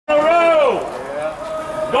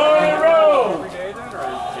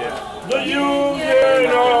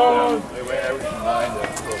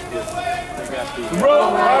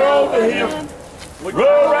Roll right over him.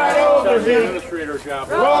 Roll right over him. Administrator job.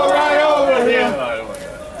 Roll right over him.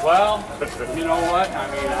 Well, you know what? I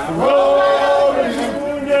mean, roll over him.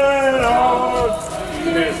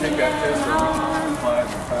 you guys think that is class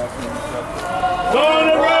and fashion and stuff? On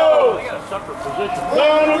the road. They got a separate position.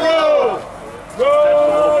 On the road. Go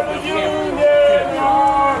to Union.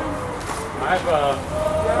 I've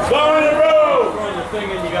on the road. going the thing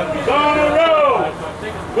and you got to be on the road.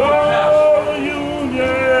 Go to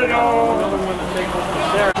Union. Another one to take over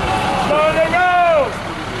there. On the road.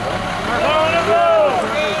 On the road.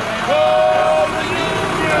 Go to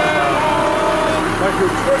Union.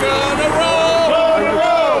 We're gonna roll. On the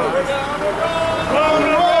road. On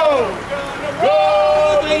the road. Go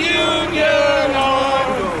to Union.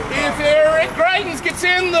 If Eric Greitens gets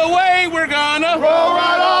in the way, we're gonna Roll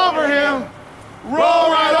right over him. Roll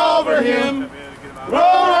right over him.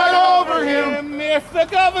 Roll right over him. If the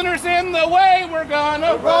governor's in the way, we're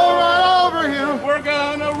gonna Roll right over him. We're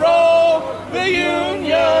gonna roll the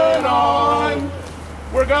union on.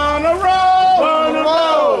 We're gonna roll. On the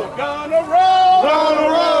road. Gonna roll. On the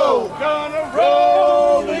road. Gonna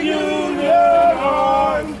roll the union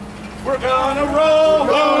on. We're gonna roll.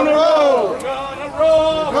 On the road. Gonna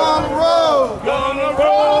roll. On the road. Gonna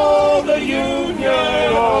roll the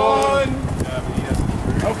union on.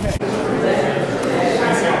 Okay.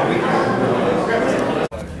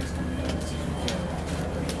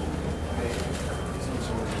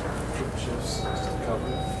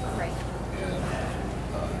 Right.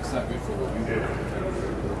 It's not good for what we do.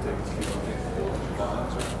 It'll take us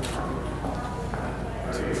bonds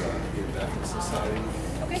to get back in society.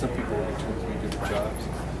 Okay. Some people work 2 or 3 different jobs.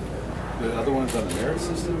 The other one's on the merit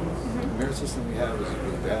system. The merit system we have is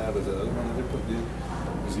really bad, but the other one that they put in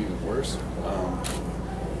is even worse.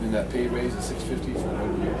 Then that pay raise is $650 for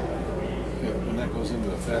 1 year. When that goes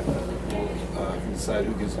into effect, we'll can decide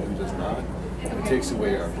who gets it and who does not. It takes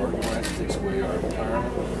away our bargaining rights, it takes away our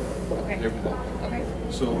retirement, everything. Okay.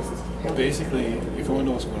 So basically, if you want to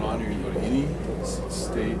know what's going on here, you go to any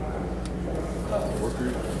state worker,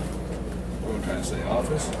 what I'm trying to say,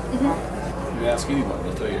 office. You ask anyone,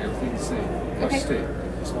 they'll tell you everything's the same. Across the state,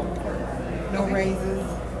 it's one department. No raises,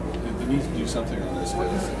 They need to do something on this.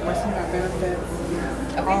 questions about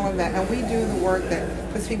benefits, all of that. And we do the work that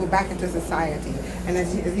puts people back into society. And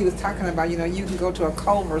as he was talking about, you know, you can go to a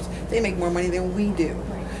Culver's, they make more money than we do.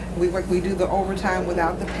 We do the overtime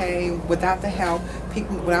without the pay, without the help,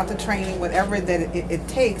 people, without the training, whatever that it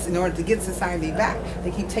takes in order to get society back.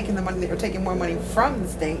 They keep taking the money, or taking more money from the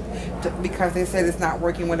state because they said it's not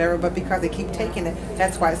working, whatever, but because they keep taking it,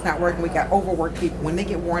 that's why it's not working. We got overworked people. When they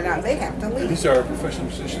get worn out, they have to leave. These are professional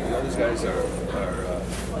positions. All these guys are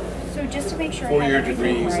So just to make sure I 4-year have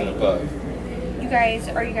everything degrees and right,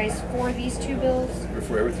 above. are you guys for these 2 bills?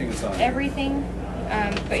 For everything that's on. Everything,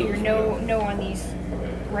 but So you're no on these,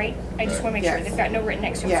 right? I just want to make sure Yes. they've got no written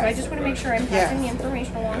next to them. Yes. So I just want to make sure I'm passing the Yes.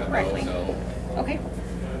 information along Yeah, correctly. no. Okay.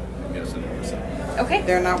 Yes, 100%. Okay.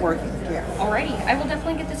 They're not working, yeah. Alrighty. I will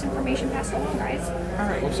definitely get this information passed along, guys. All I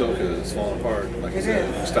right. hope so, because it's falling apart. Like I It said,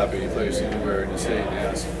 is. you stop any place anywhere in the state and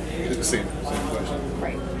ask the same question.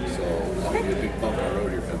 Right. So there's going to be a big bump on the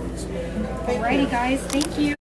road here coming. Alrighty, guys. Thank you.